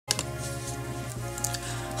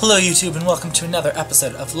Hello YouTube and welcome to another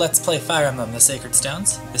episode of Let's Play Fire Emblem: The Sacred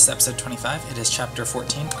Stones. This is episode 25. It is chapter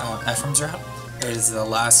 14 of Ephraim's route. It is the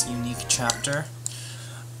last unique chapter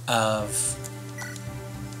of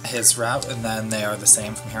his route, and then they are the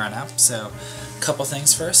same from here on out. So, a couple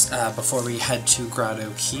things first. Before we head to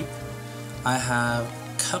Grado Keep, I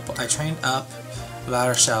trained up La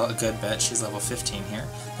Rochelle a good bit. She's level 15 here.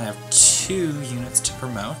 And I have 2 units to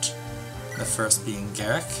promote. The first being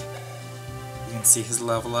Garrick. You can see his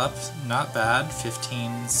level up, not bad,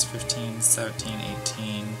 15, 17,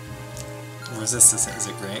 18. Resistance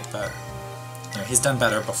isn't great, but you know, he's done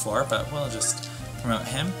better before, but we'll just promote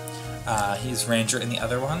him. He's Ranger in the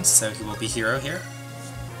other one, so he will be Hero here.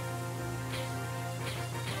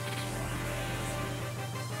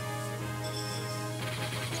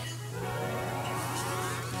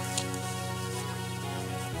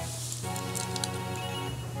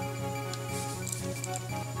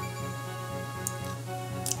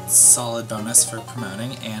 Solid bonus for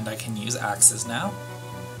promoting, and I can use axes now.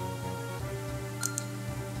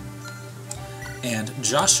 And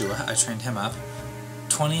Joshua, I trained him up.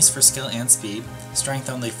 20s for skill and speed, strength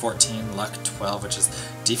only 14, luck 12, which is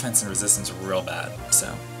defense and resistance real bad,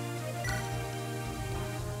 so.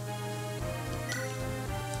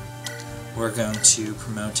 We're going to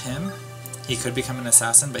promote him. He could become an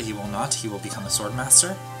assassin, but he will not. He will become a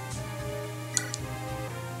swordmaster.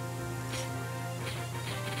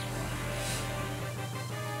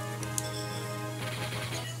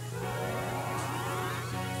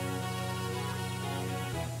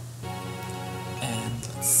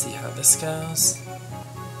 Let's see how this goes.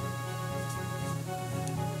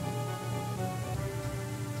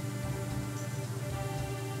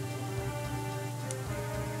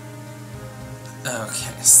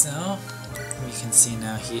 Okay, so we can see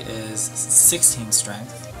now he is 16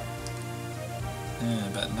 strength,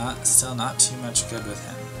 but still not too much good with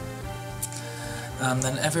him.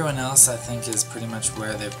 Then everyone else I think is pretty much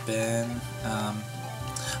where they've been.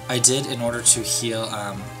 I did, in order to heal,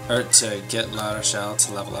 or to get La Rochelle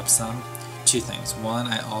to level up some, 2 things. 1,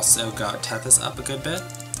 I also got Tethys up a good bit,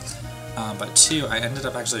 but 2, I ended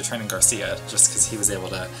up actually training Garcia, just because he was able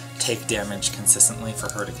to take damage consistently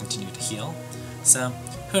for her to continue to heal. So,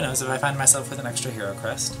 who knows, if I find myself with an extra hero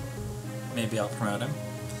crest, maybe I'll promote him.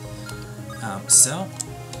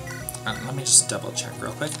 Let me just double check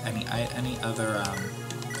real quick. Do you have any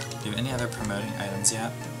other promoting items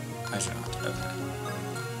yet? I do not, okay.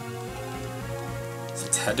 So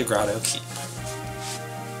let's head to Grado Keep.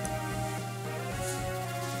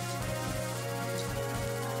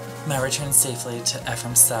 Now return safely to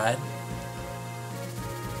Ephraim's side.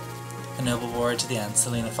 A noble warrior to the end,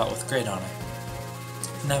 Selena fought with great honor,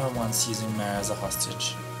 never once using Mara as a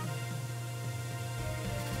hostage.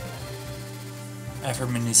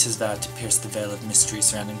 Ephraim renews his vow to pierce the veil of mystery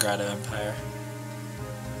surrounding Grado Empire.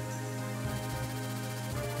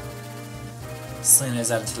 Selena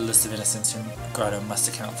is added to the list of innocents whom Grado must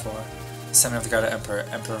account for. The son of the Grado Emperor,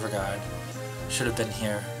 Emperor Vigarde, should have been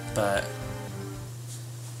here, but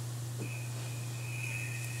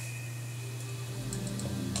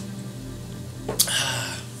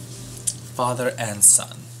father and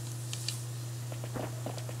son.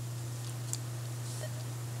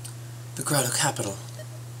 The Grado capital.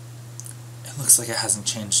 It looks like it hasn't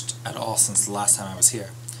changed at all since the last time I was here.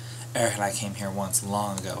 Eric and I came here once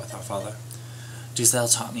long ago with our father.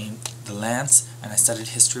 Duzel taught me the lance, and I studied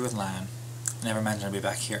history with Lyon. I never imagined I'd be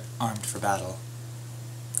back here, armed for battle.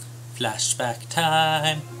 Flashback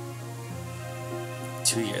time!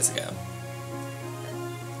 2 years ago.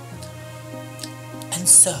 And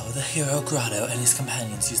so, the hero Grado and his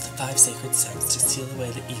companions used the 5 sacred stones to seal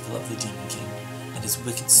away the evil of the Demon King, and his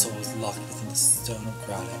wicked soul was locked within the Stone of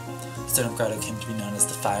Grado. The Stone of Grado came to be known as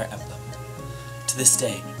the Fire Emblem. To this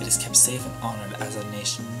day, it is kept safe and honored as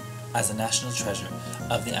a national treasure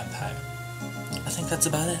of the Empire. I think that's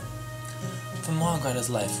about it. For more on Grado's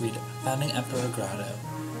life, read Founding Emperor Grado.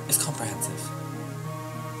 It's comprehensive.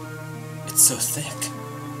 It's so thick,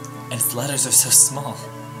 and its letters are so small.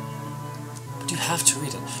 But you have to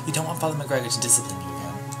read it. You don't want Father McGregor to discipline you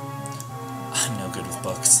again. I'm no good with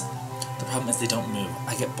books. The problem is they don't move.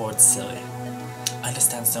 I get bored silly. I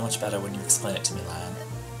understand so much better when you explain it to me, Lyon.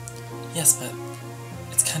 Yes, but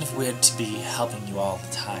it's kind of weird to be helping you all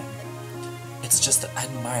the time. It's just that I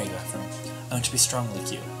admire you, Ephraim. I want to be strong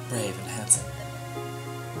like you, brave and handsome.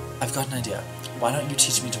 I've got an idea. Why don't you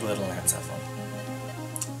teach me to wield a lance, Ephraim?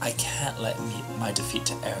 I can't let my defeat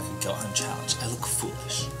to Erica go unchallenged. I look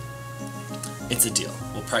foolish. It's a deal.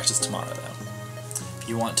 We'll practice tomorrow, though. If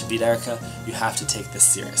you want to beat Erica, you have to take this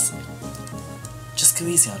seriously. Just go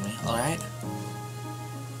easy on me, alright?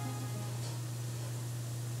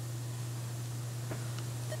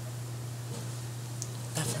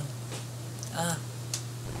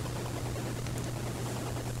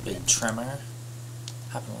 tremor.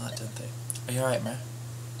 Happen a lot, don't they? Are you alright, Mer?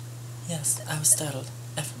 Yes, I was startled.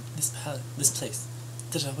 Ephraim, this place.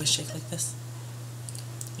 Did it always shake like this?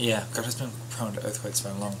 Yeah, Gardo's been prone to earthquakes for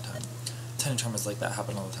a long time. Tiny tremors like that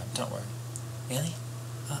happen all the time, don't worry. Really?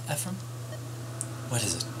 Ephraim? What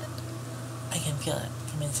is it? I can feel it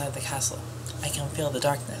from inside the castle. I can feel the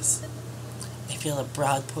darkness. I feel a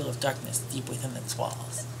broad pool of darkness deep within its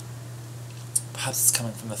walls. Perhaps it's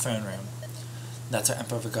coming from the throne room. That's our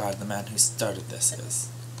Emperor Vigarde, the man who started this, is.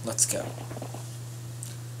 Let's go.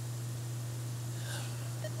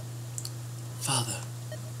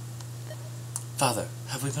 Father,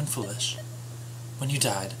 have we been foolish? When you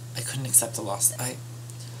died, I couldn't accept the loss.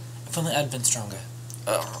 If only I'd been stronger.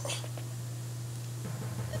 Ugh.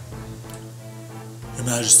 Your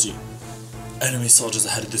Majesty, enemy soldiers are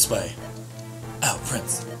headed this way. Oh,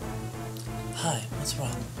 Prince. Hi, what's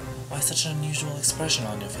wrong? Why such an unusual expression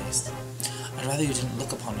on your face? I'd rather you didn't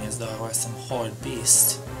look upon me as though I were some horrid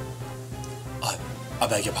beast. I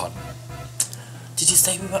beg your pardon. Did you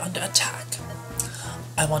say we were under attack?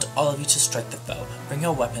 I want all of you to strike the foe. Bring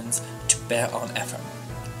your weapons to bear on Ephraim.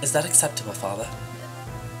 Is that acceptable, Father?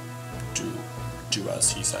 Do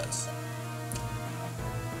as he says.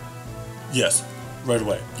 Yes, right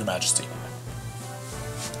away, Your Majesty.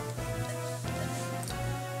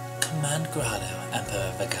 Command Grado,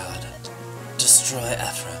 Emperor Vigarde. Destroy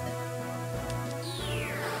Ephraim.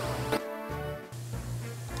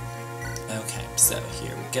 Okay, so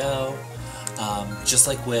here we go. Just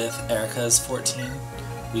like with Erica's 14,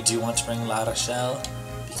 we do want to bring La Rochelle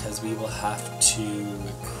because we will have to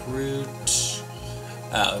recruit.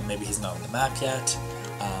 Maybe he's not on the map yet,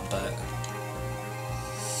 but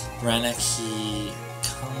Rennick, he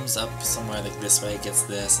comes up somewhere like this way, gets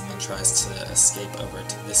this, and then tries to escape over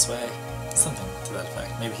to this way. Something to that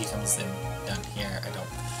effect. Maybe he comes in down here. I don't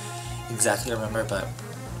exactly remember, but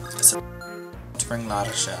so to bring La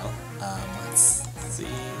Rochelle. Let's see.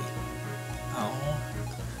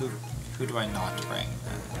 Oh, who do I not bring?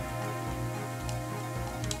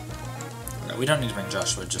 No, we don't need to bring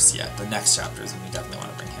Joshua just yet. The next chapter is when we definitely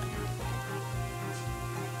want to bring him.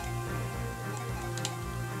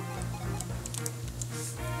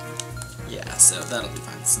 Yeah, so that'll be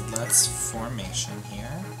fine. So let's formation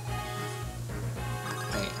here.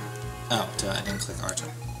 I didn't click R2.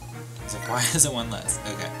 I was like, why is it one less?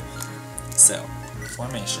 Okay. So,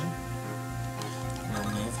 formation. We'll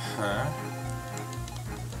move her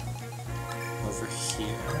over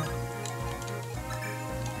here.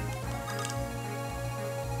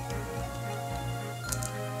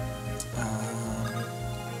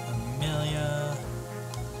 Amelia,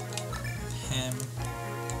 him.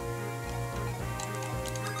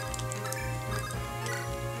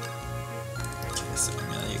 Okay, so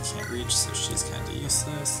Amelia can't reach, so she's kind of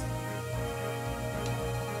useless.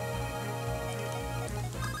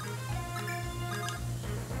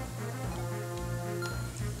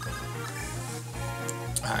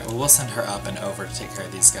 Alright, well, we'll send her up and over to take care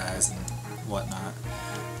of these guys and whatnot.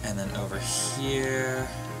 And then over here...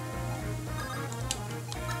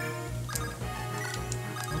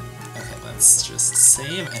 Okay, let's just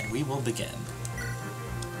save and we will begin.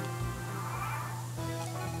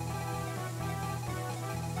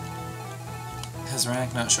 Has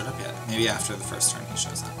Rannick not showed up yet? Maybe after the first turn he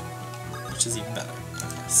shows up, which is even better.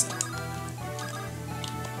 Okay, so...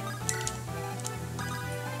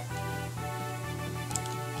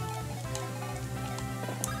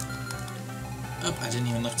 Oh, I didn't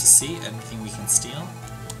even look to see anything we can steal.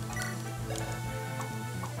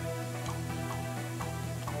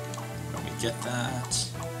 Let me get that.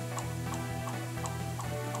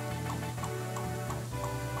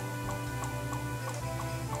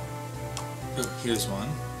 Oh, here's one.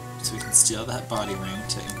 So we can steal that body ring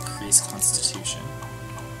to increase constitution.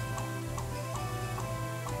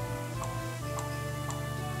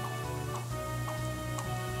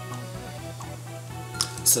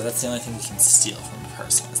 So that's the only thing we can steal from a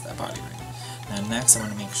person, is that body ring. Now next I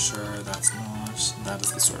want to make sure that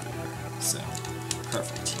is the sword of her. So,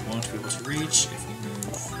 perfect. He won't be able to reach if we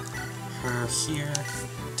move her here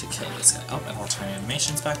to kill this guy. Oh, and we'll turn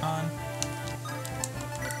animations back on.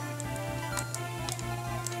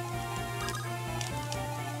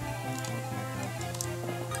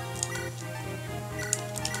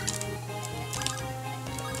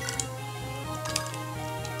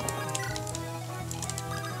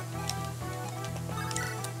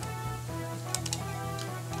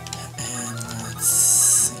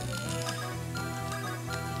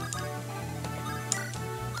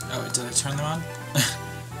 Oh, did I turn them on?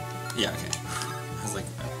 Yeah, okay. I was like,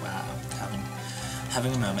 oh, wow,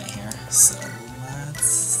 having a moment here. So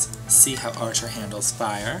let's see how Archer handles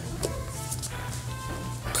fire.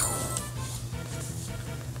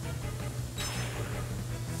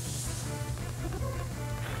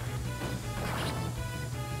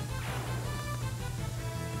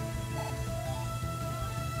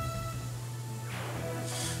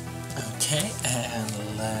 Okay,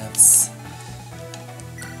 and let's...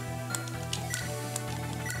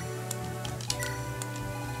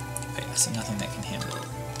 Okay, so nothing that can handle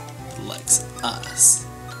the likes of us.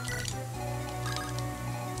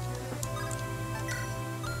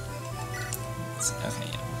 Okay,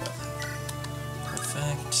 yeah,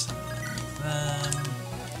 perfect. Move them.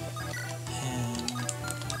 Him.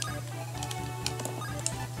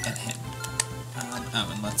 And him.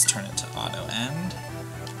 Oh, and let's turn it to auto end.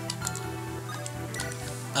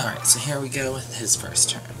 Alright, so here we go with his first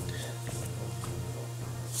turn.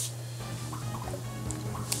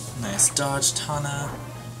 Nice dodge, Tana.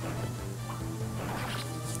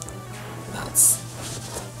 That's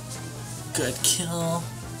good kill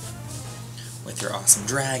with your awesome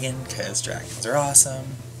dragon, because dragons are awesome.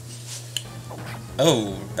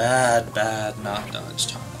 Oh, bad, not dodge,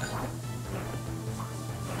 Tana.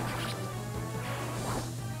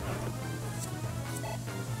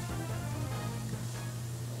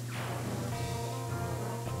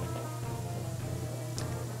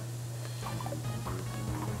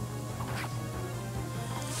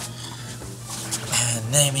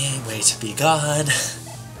 Namey, way to be God.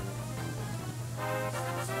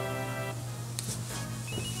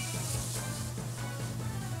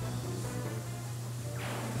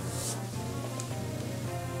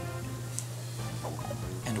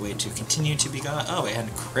 And way to continue to be God. Oh,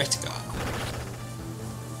 and crit God.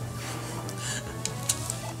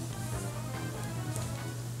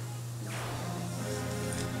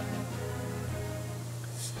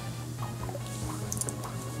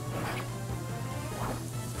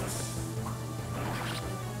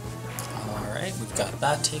 We've got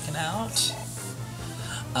that taken out.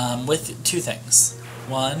 With two things.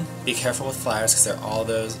 One, be careful with flyers because there are all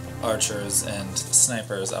those archers and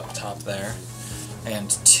snipers up top there. And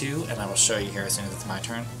two, and I will show you here as soon as it's my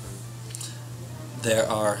turn, there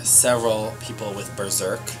are several people with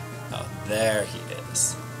Berserk. Oh, there he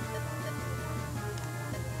is.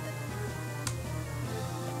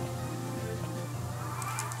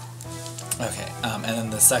 Okay, and then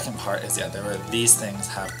the second part is, yeah, these things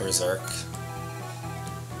have Berserk.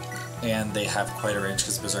 And they have quite a range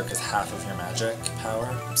because Berserk is half of your magic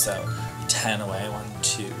power. So 10 away. 1,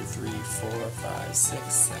 2, 3, 4, 5,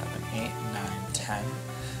 6, 7, 8, 9, 10.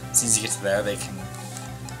 As soon as you get to there, they can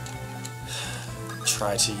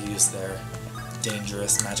try to use their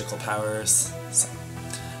dangerous magical powers. So,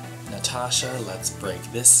 Natasha, let's break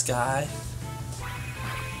this guy.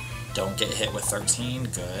 Don't get hit with 13.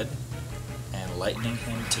 Good. And lightning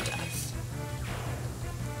him to death.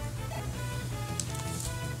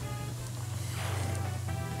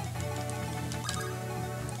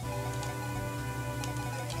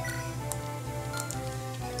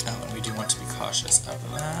 We do want to be cautious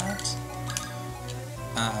of that.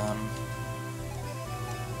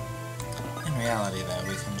 In reality, though,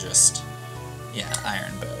 we can just, yeah,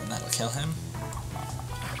 Iron Bow, and that'll kill him.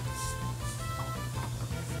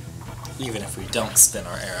 Even if we don't spin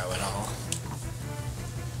our arrow at all.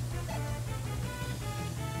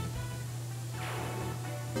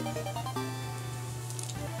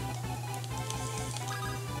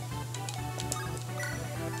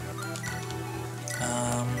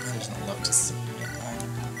 Doesn't look to see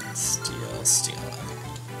iron, steel.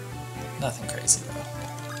 Nothing crazy though.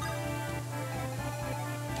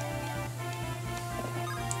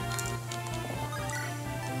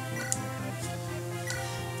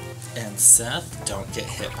 And Seth, don't get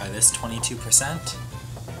hit by this 22%.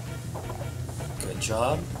 Good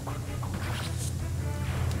job.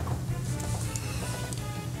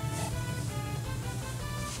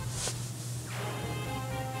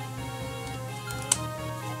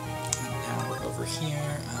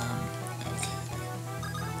 Here, okay.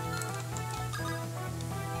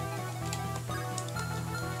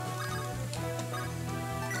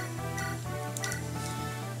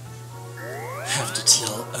 Have to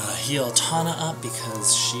heal Tana up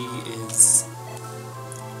because she is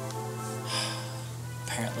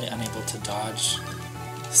apparently unable to dodge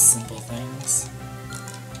simple things.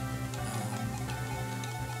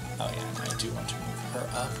 Oh yeah, and I do want to move her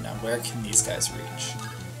up. Now where can these guys reach?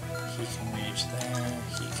 He can reach there,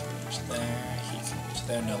 he can reach there, he can reach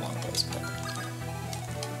there. No longbows, perfect.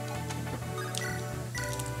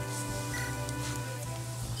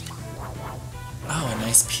 Oh, a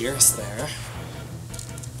nice pierce there.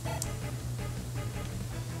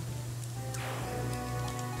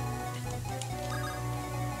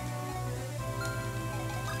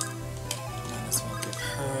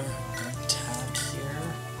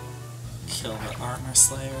 kill the Armor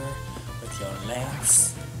Slayer with your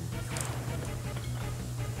lance.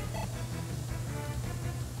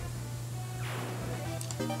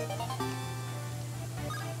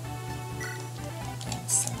 And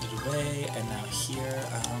send it away, and now here,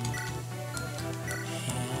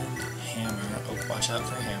 hammer. Oh, watch out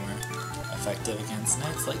for hammer. Effective against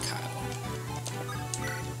knights like Kyle.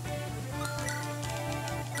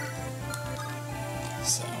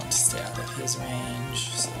 So I want to stay out of his range,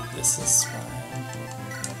 so this is fine.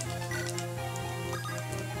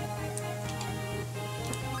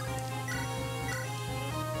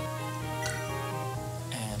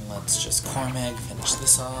 And let's just Cormag finish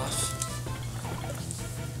this off.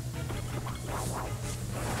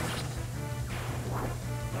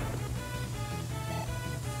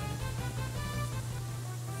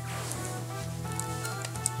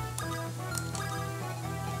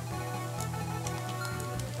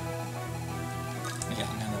 Yeah,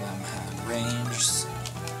 none of them have range, so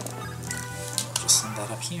I'll just send that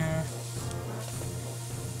up here.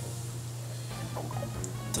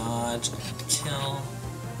 Dodge and kill.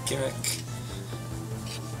 Garrick.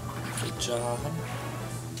 Good job.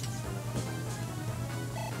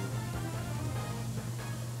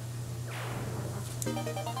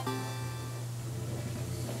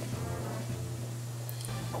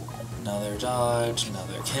 Another dodge,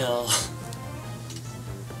 another kill.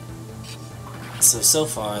 So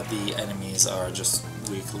far the enemies are just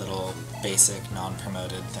weak little basic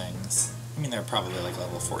non-promoted things. I mean, they're probably like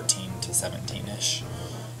level 14 to 17-ish,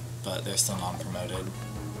 but they're still non-promoted.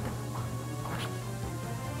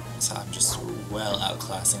 So I'm just well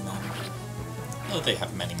outclassing them. Though they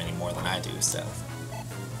have many, many more than I do, so.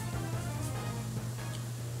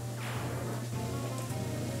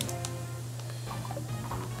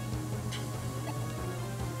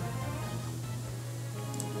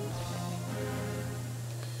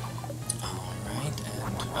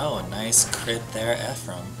 Oh, a nice crit there,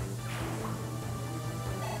 Ephraim.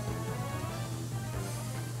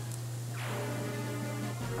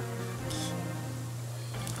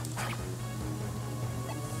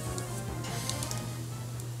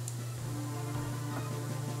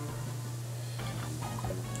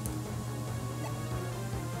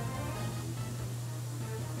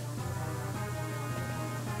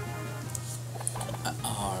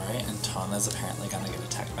 Alright, and Tana's apparently gonna get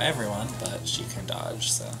attacked by everyone, but she can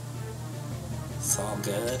dodge, so it's all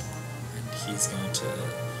good. And he's going to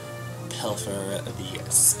pilfer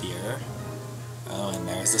the spear. Oh, and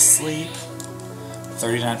there's a sleep.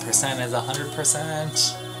 39% is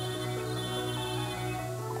 100%.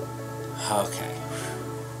 Okay.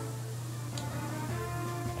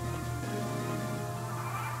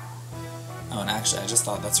 Oh, and actually, I just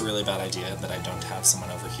thought that's a really bad idea that I don't have someone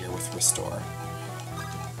over here with Restore.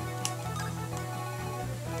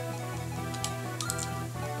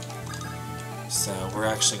 So we're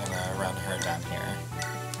actually going to run her down here.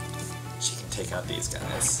 She can take out these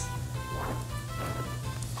guys.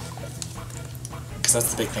 Because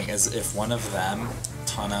that's the big thing, is if one of them,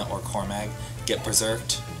 Tana or Cormag, get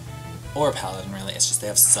berserked, or Paladin really, it's just they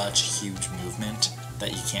have such huge movement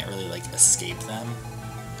that you can't really like escape them.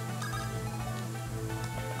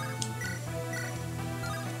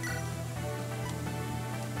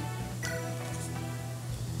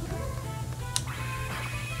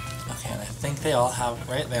 I think they all have,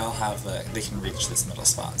 right? They all have the, they can reach this middle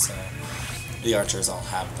spot, so the archers all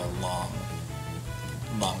have the long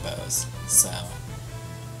bows, so.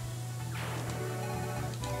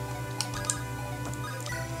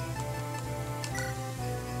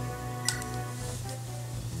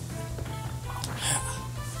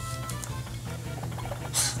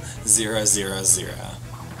 Zero, zero, zero.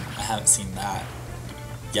 I haven't seen that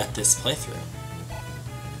yet this playthrough.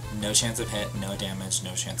 No chance of hit, no damage,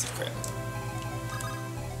 no chance of crit.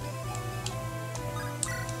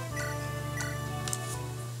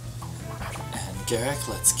 And Garrick,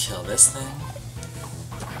 let's kill this thing.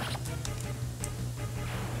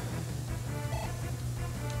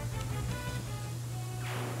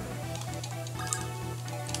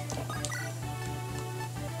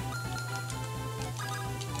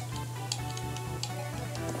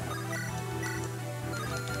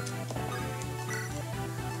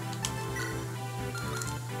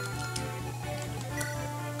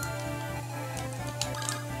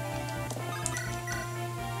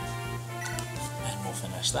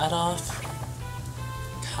 Finish that off.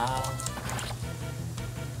 Kyle.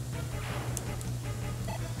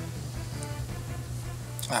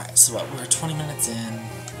 Alright, so what, we're 20 minutes in.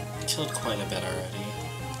 Killed quite a bit already.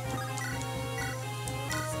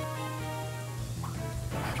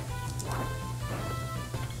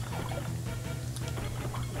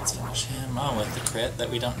 Let's finish him. Come on with the crit that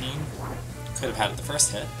we don't need. Could have had it the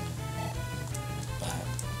first hit. But...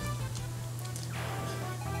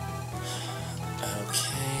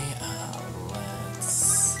 okay,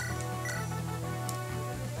 let's...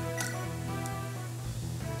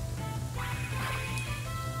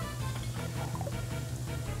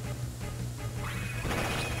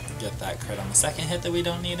 get that crit on the second hit that we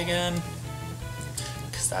don't need again.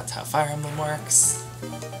 Because that's how Fire Emblem works.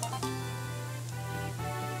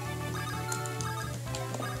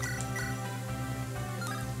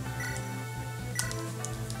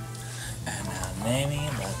 Maybe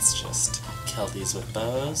let's just kill these with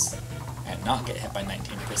bows and not get hit by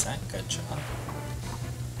 19%. Good job.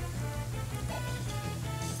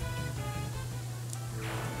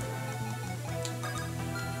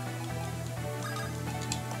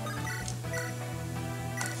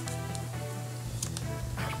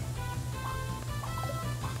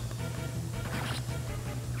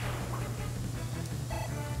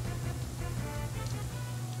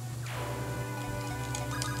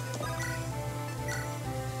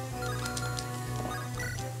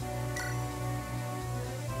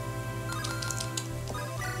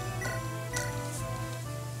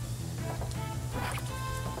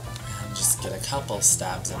 Get a couple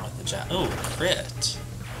stabs in with the jab. Oh, crit!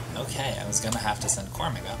 Okay, I was gonna have to send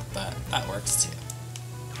Cormag up, but that works too.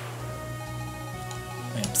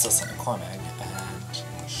 I mean, I'm still sending Cormag,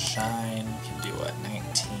 and Shine can do what,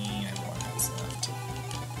 19, everyone has left.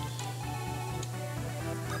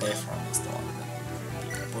 Ephraim is the one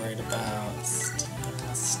that I'm worried about.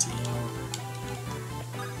 Steel.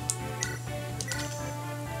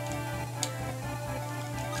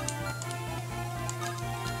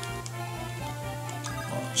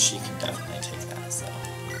 She can definitely take that, so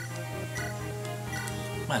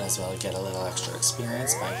might as well get a little extra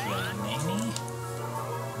experience by healing Mamie.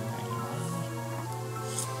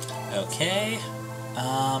 Okay,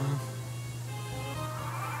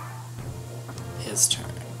 his turn.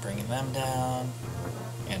 Bringing them down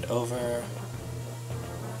and over,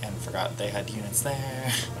 and forgot they had units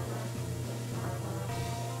there.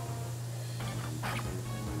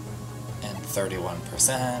 And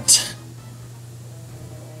 31%.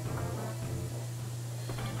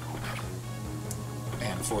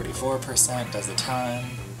 And 44% does a ton.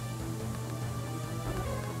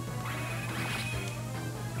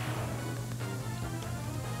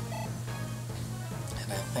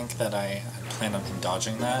 And I think that I plan on him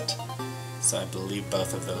dodging that, so I believe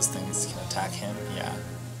both of those things can attack him, yeah.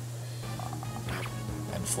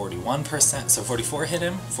 And 41%, so 44 hit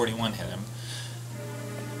him, 41 hit him.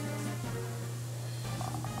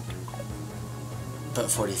 But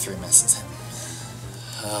 43 misses him.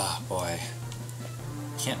 Oh boy.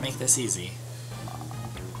 Can't make this easy.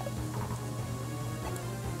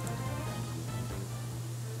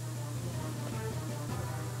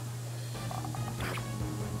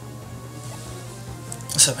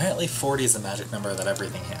 So apparently 40 is the magic number that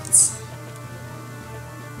everything hits.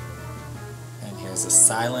 And here's a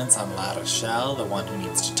silence on La Rochelle, the one who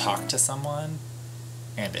needs to talk to someone.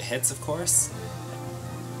 And it hits, of course.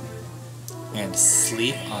 And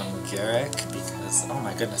sleep on Garrick, because, oh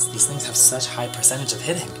my goodness, these things have such high percentage of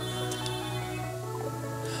hitting.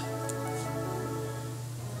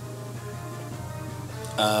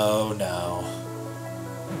 Oh no.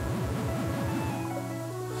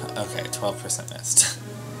 Okay, 12% missed.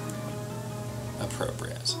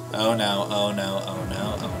 Appropriate. Oh no, oh no, oh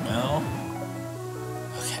no, oh no.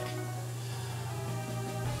 Okay.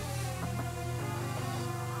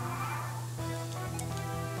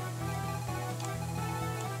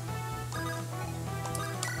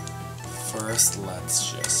 First,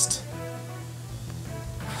 let's just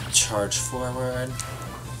charge forward.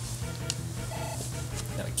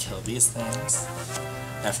 Gotta kill these things.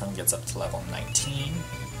 Ephraim gets up to level 19.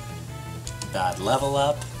 Bad level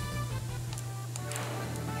up.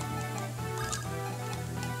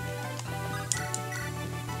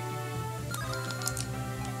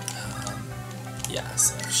 Yeah,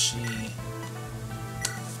 so she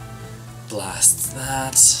blasts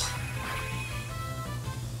that.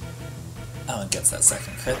 Oh, and gets that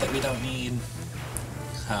second crit that we don't need.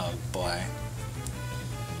 Oh boy.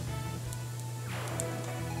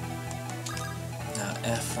 Now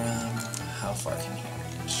Ephraim, how far can he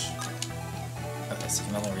reach? Okay, so he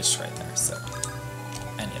can only reach right there, so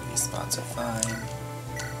any of these spots are fine.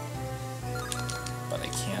 But I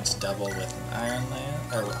can't double with an Iron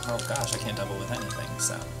Land, or oh gosh, I can't double with anything,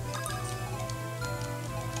 so.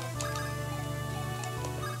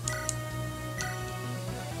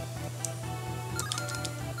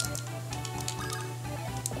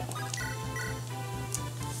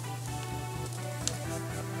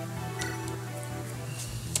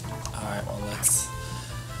 points.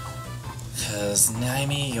 Because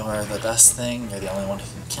Naimi, you're the best thing, you're the only one who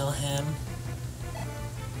can kill him.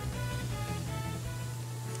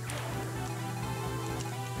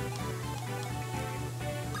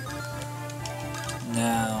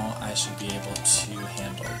 Now I should be able to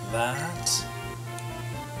handle that.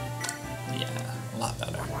 Yeah, a lot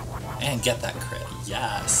better. And get that crit,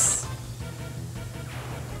 yes!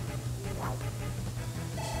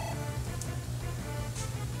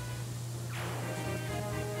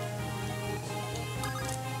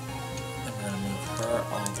 And we're gonna move her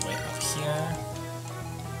all the way up here.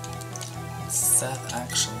 Seth,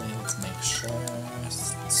 actually, let's make sure.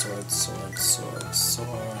 Sword, sword, sword, sword.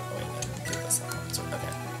 Oh, wait, I didn't give this out. Sword,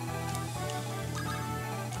 okay.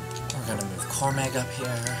 We're gonna move Cormag up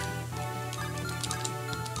here.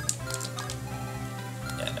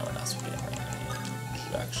 Yeah, no one else will be in range.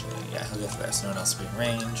 Actually, yeah, he'll go for this. No one else will be in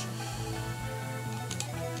range.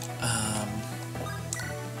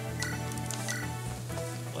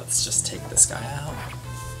 Let's just take this guy out.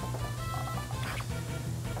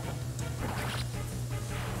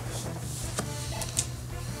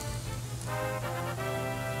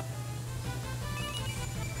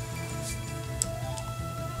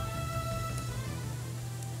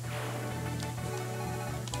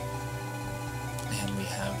 And we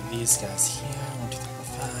have these guys here. 1, 2, 3,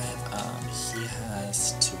 4, 5. He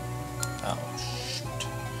has 2. Oh, shoot.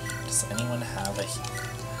 Does anyone have a heal?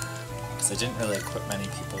 Because I didn't really equip many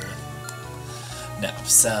people with. No,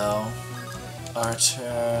 so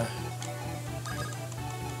Archer,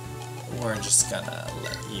 we're just gonna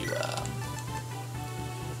let you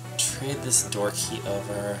trade this door key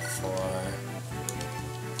over for.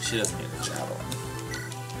 She doesn't need a javelin.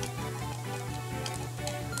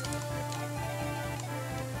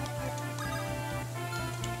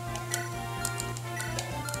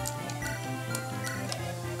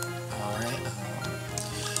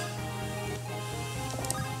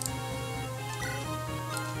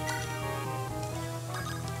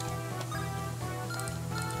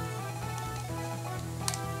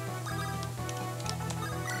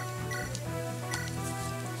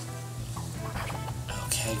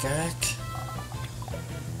 Okay, Garrick.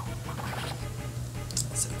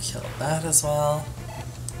 So kill that as well.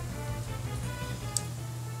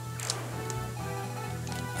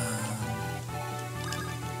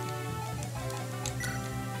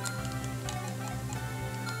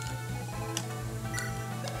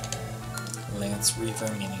 Lance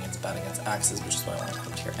Reaver, meaning it's bad against axes, which is why I want to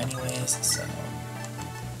equip here anyways, so.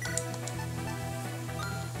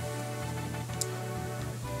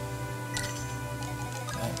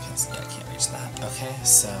 Yeah, I can't reach that. Okay,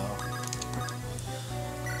 so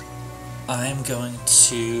I'm going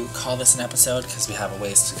to call this an episode because we have a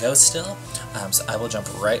ways to go still. So I will jump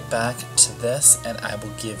right back to this and I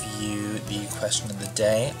will give you the question of the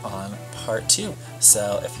day on part 2.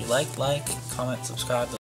 So if you like, comment, subscribe.